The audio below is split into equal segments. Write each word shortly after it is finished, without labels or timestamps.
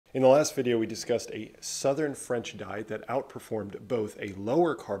In the last video, we discussed a southern French diet that outperformed both a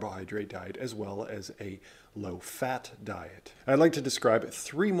lower carbohydrate diet as well as a low-fat diet. I'd like to describe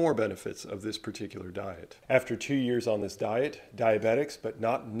 3 more benefits of this particular diet. After 2 years on this diet, diabetics, but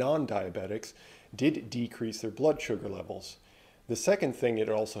not non-diabetics, did decrease their blood sugar levels. The second thing it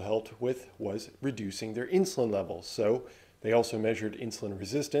also helped with was reducing their insulin levels. So they also measured insulin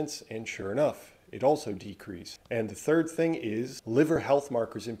resistance, and sure enough, it also decreased. And the third thing is liver health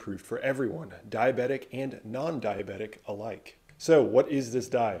markers improved for everyone, diabetic and non-diabetic alike. So what is this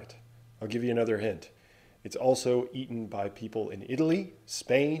diet? I'll give you another hint. It's also eaten by people in Italy,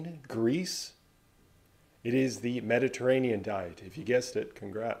 Spain, Greece. It is the Mediterranean diet. If you guessed it,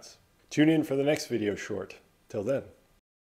 congrats. Tune in for the next video short. Till then.